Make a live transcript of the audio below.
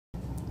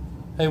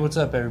Hey, what's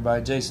up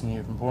everybody? Jason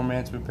here from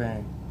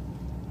Poormanspreparing.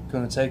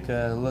 Going to take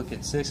a look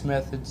at 6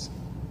 methods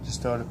to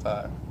start a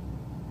fire.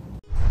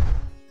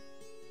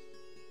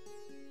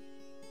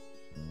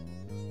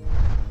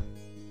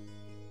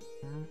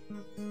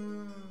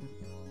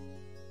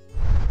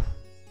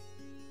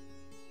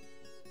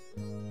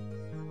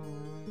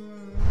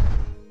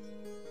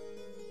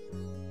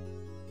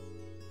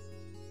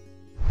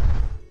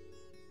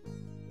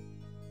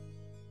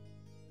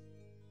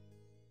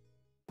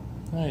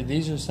 Alright,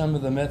 these are some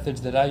of the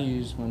methods that I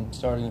use when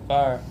starting a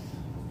fire.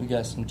 We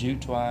got some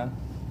jute twine,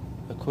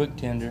 a quick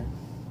tinder,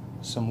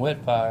 some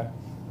wet fire,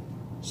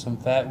 some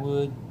fat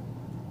wood,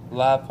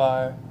 live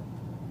fire,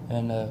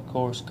 and of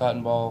course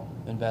cotton ball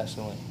and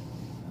Vaseline.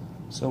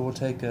 So we'll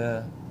take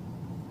a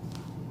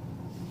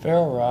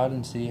ferro rod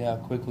and see how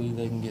quickly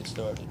they can get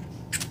started.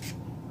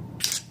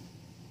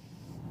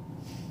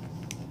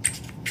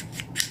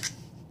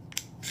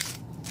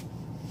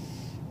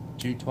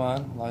 Jute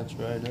twine lights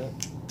right up.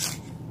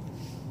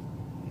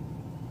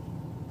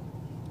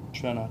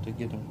 Try not to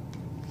get them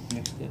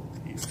mixed up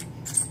here.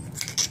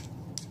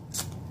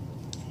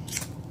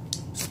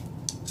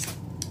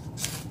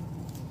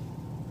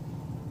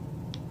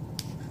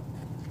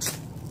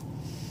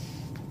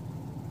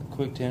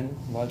 Quick tinder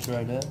lights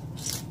right up.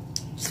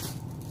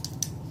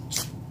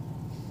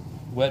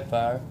 Wet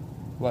fire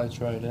lights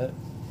right up.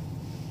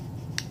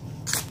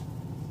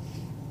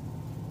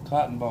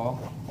 Cotton ball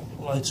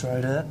lights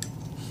right up.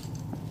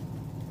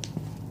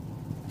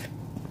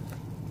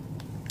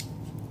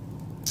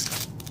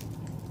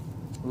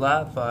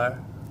 Live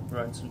fire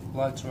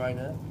lights right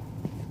up.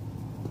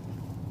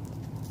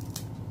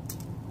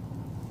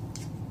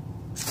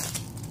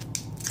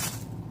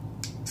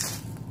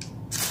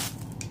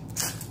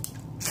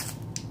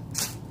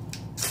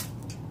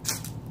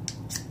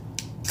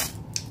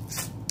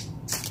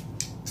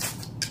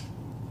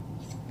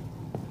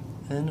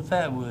 And the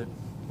fat wood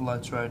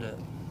lights right up.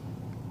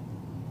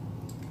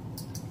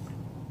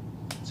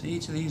 So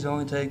each of these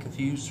only take a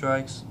few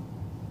strikes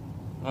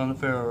on the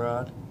ferro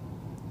rod,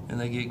 and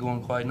they get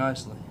going quite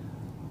nicely.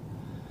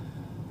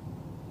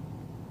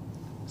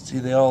 See,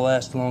 they all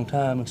last a long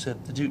time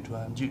except the jute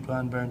twine. Jute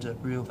twine burns up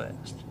real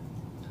fast.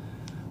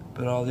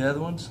 But all the other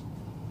ones,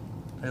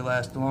 they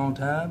last a long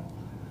time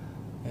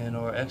and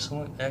are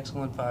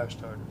excellent fire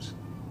starters.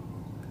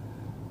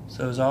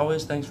 So as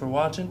always, thanks for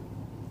watching.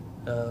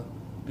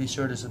 Be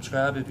sure to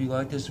subscribe if you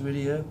like this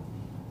video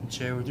and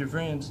share with your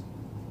friends.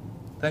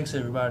 Thanks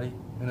everybody,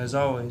 and as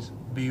always,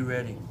 be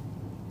ready.